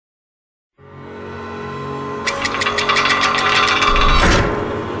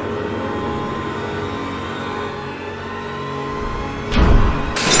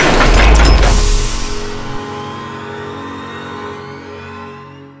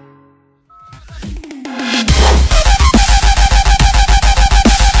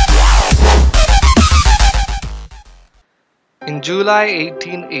In July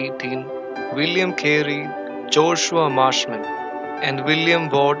 1818, William Carey, Joshua Marshman, and William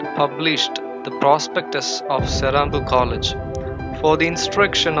Ward published the prospectus of Serampore College for the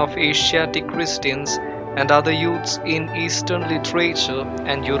instruction of Asiatic Christians and other youths in Eastern literature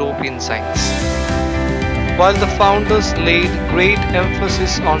and European science. While the founders laid great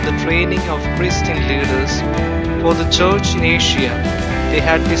emphasis on the training of Christian leaders for the church in Asia, they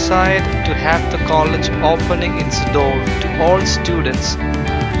had decided to have the college opening its door to all students,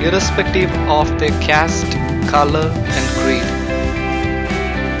 irrespective of their caste, color, and creed.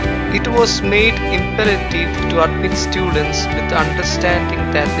 It was made imperative to admit students with the understanding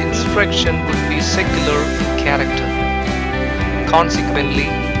that the instruction would be secular in character. Consequently,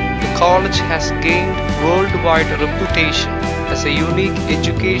 the college has gained worldwide reputation as a unique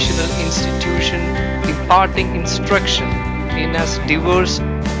educational institution imparting instruction in as diverse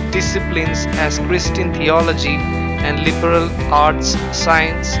disciplines as Christian theology and liberal arts,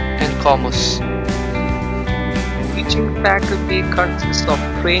 science, and commerce. Teaching faculty consists of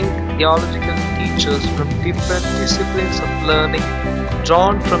trained theological teachers from different disciplines of learning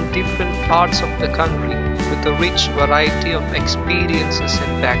drawn from different parts of the country with a rich variety of experiences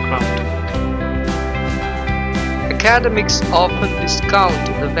and background. Academics often discount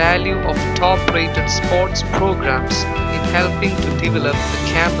the value of top-rated sports programs in helping to develop the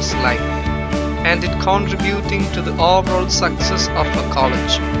campus life and in contributing to the overall success of a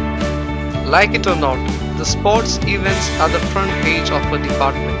college. Like it or not, the sports events are the front page of a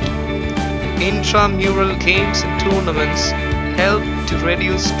department. Intramural games and tournaments help to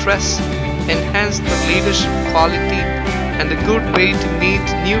reduce stress, enhance the leadership quality, and a good way to meet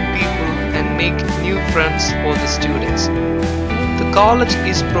new people and make new friends for the students. The college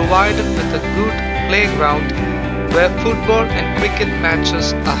is provided with a good playground where football and cricket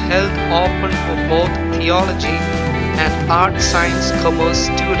matches are held open for both theology and art, science, commerce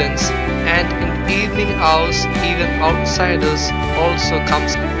students, and in evening hours even outsiders also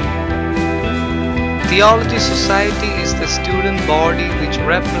comes. Theology Society is the student body which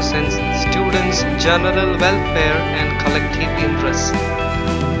represents students' general welfare and collective interests.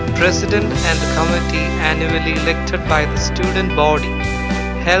 President and committee, annually elected by the student body,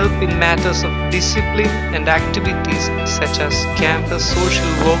 help in matters of discipline and activities such as campus social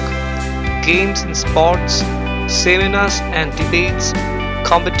work, games and sports, seminars and debates,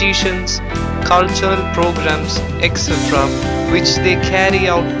 competitions, cultural programs, etc., which they carry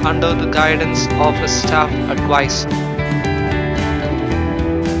out under the guidance of a staff advisor.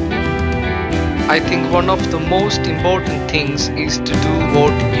 I think one of the most important things is to do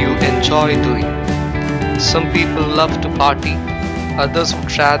what you enjoy doing. Some people love to party, others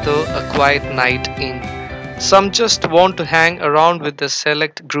would rather a quiet night in. Some just want to hang around with a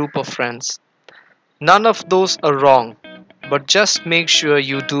select group of friends. None of those are wrong, but just make sure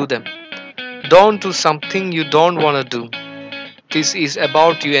you do them. Don't do something you don't want to do. This is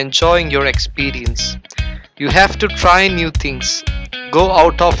about you enjoying your experience. You have to try new things. Go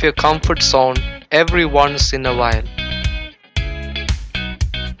out of your comfort zone every once in a while.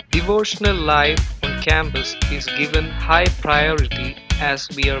 Devotional life on campus is given high priority as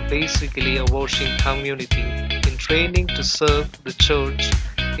we are basically a worshiping community in training to serve the church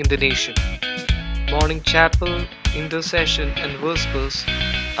in the nation. Morning chapel, intercession and vespers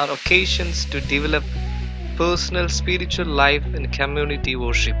are occasions to develop personal spiritual life and community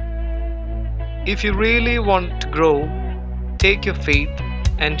worship. If you really want to grow, take your faith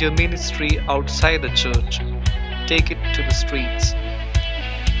and your ministry outside the church. Take it to the streets.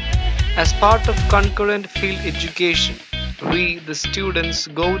 As part of concurrent field education, we, the students,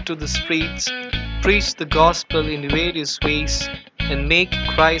 go to the streets, preach the gospel in various ways, and make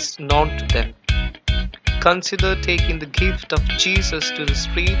Christ known to them. Consider taking the gift of Jesus to the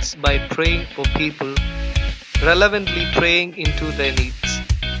streets by praying for people, relevantly praying into their needs.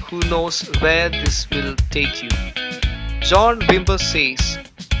 Who knows where this will take you? John Wimber says,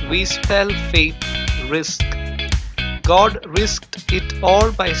 we spell faith risk. God risked it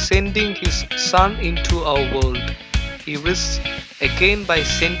all by sending His Son into our world. He risks again by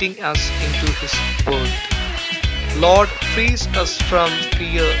sending us into His world. Lord, frees us from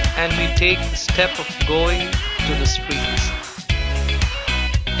fear and we take the step of going to the streets.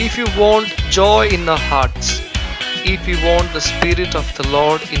 If you want joy in our hearts, if we want the Spirit of the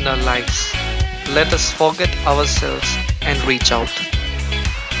Lord in our lives, let us forget ourselves and reach out.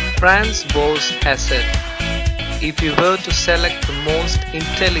 Franz Boas has said, if you were to select the most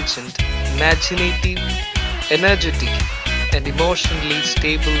intelligent, imaginative, energetic, and emotionally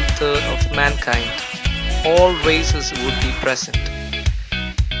stable third of mankind, all races would be present.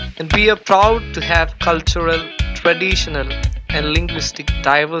 And we are proud to have cultural, traditional, and linguistic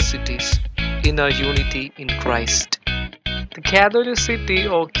diversities in our unity in Christ. The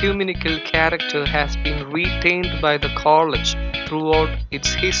Catholicity or ecumenical character has been retained by the college throughout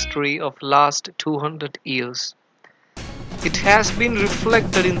its history of last 200 years. It has been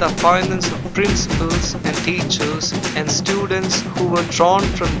reflected in the appointments of principals and teachers and students who were drawn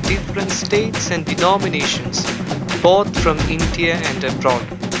from different states and denominations, both from India and abroad.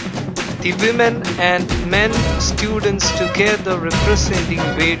 The women and men students together representing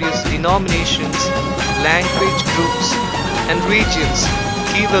various denominations, language groups and regions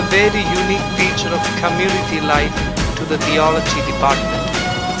give a very unique feature of community life to the theology department.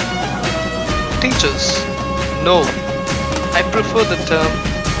 Teachers, no. I prefer the term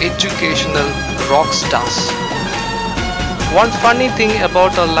educational rock stars. One funny thing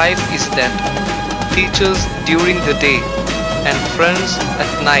about our life is that teachers during the day and friends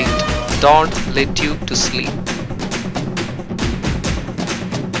at night don't let you to sleep.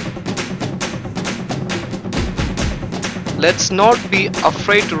 Let's not be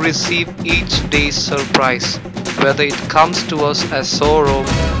afraid to receive each day's surprise, whether it comes to us as sorrow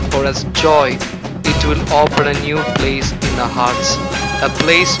or as joy. It will open a new place in our hearts, a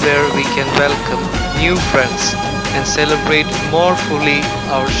place where we can welcome new friends and celebrate more fully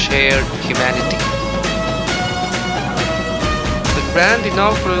our shared humanity. The grand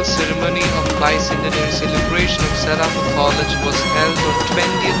inaugural ceremony of bicentenary celebration of Serampore College was held on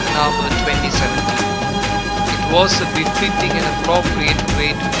 20th November 2017. It was a befitting and appropriate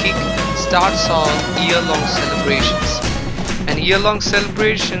way to kick starts our year-long celebrations. And year-long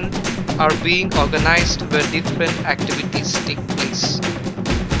celebrations are being organized where different activities take place.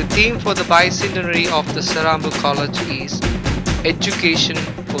 The theme for the bicentenary of the Serampore College is Education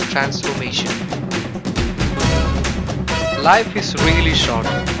for Transformation. Life is really short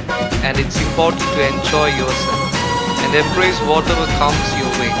and it's important to enjoy yourself and embrace whatever comes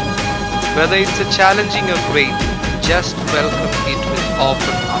your way. Whether it's a challenging or great, just welcome it with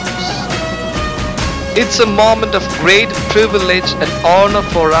open arms. It's a moment of great privilege and honor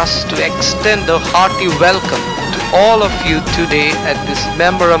for us to extend a hearty welcome to all of you today at this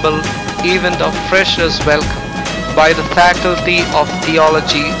memorable event of Freshers' Welcome by the Faculty of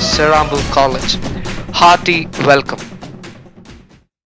Theology, Serampore College. Hearty welcome.